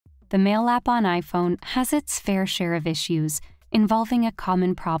the Mail app on iPhone has its fair share of issues involving a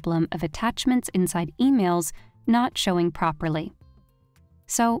common problem of attachments inside emails not showing properly.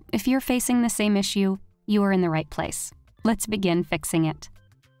 So, if you're facing the same issue, you are in the right place. Let's begin fixing it.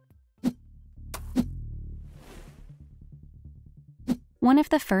 One of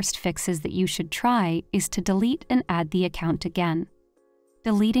the first fixes that you should try is to delete and add the account again.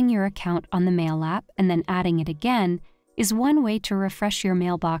 Deleting your account on the Mail app and then adding it again is one way to refresh your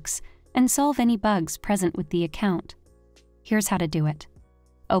mailbox and solve any bugs present with the account. Here's how to do it.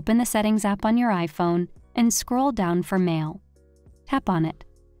 Open the Settings app on your iPhone and scroll down for Mail. Tap on it.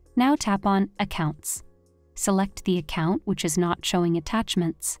 Now tap on Accounts. Select the account which is not showing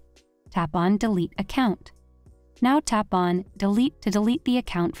attachments. Tap on Delete Account. Now tap on Delete to delete the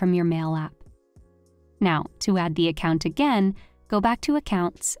account from your Mail app. Now, to add the account again, go back to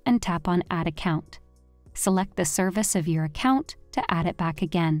Accounts and tap on Add Account. Select the service of your account to add it back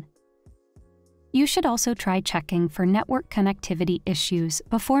again. You should also try checking for network connectivity issues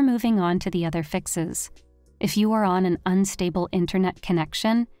before moving on to the other fixes. If you are on an unstable internet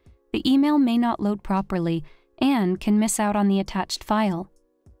connection, the email may not load properly and can miss out on the attached file.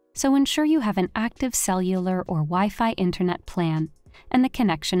 So ensure you have an active cellular or Wi-Fi internet plan and the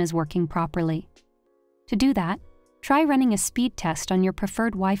connection is working properly. To do that, try running a speed test on your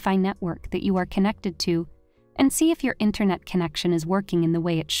preferred Wi-Fi network that you are connected to and see if your internet connection is working in the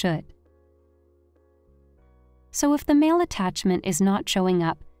way it should. So if the mail attachment is not showing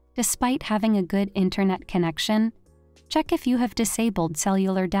up despite having a good internet connection, check if you have disabled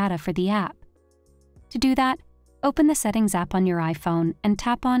cellular data for the app. To do that, open the Settings app on your iPhone and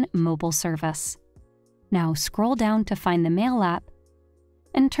tap on Mobile Service. Now scroll down to find the Mail app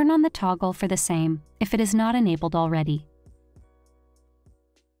and turn on the toggle for the same if it is not enabled already.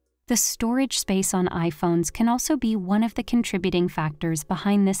 The storage space on iPhones can also be one of the contributing factors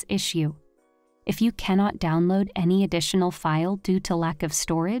behind this issue. If you cannot download any additional file due to lack of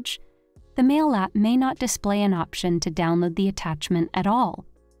storage, the Mail app may not display an option to download the attachment at all.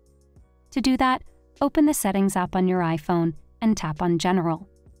 To do that, open the Settings app on your iPhone and tap on General.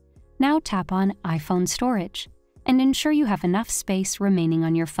 Now tap on iPhone Storage and ensure you have enough space remaining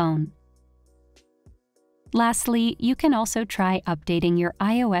on your phone. Lastly, you can also try updating your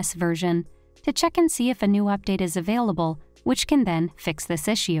iOS version to check and see if a new update is available, which can then fix this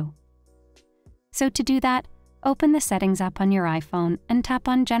issue. So to do that, open the Settings app on your iPhone and tap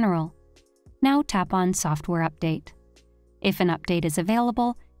on General. Now tap on Software Update. If an update is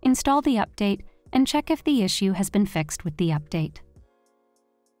available, install the update and check if the issue has been fixed with the update.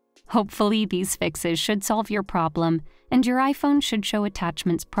 Hopefully, these fixes should solve your problem and your iPhone should show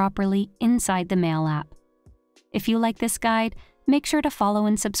attachments properly inside the Mail app. If you like this guide, make sure to follow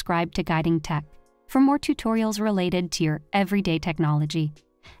and subscribe to Guiding Tech for more tutorials related to your everyday technology.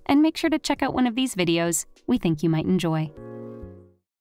 And make sure to check out one of these videos we think you might enjoy.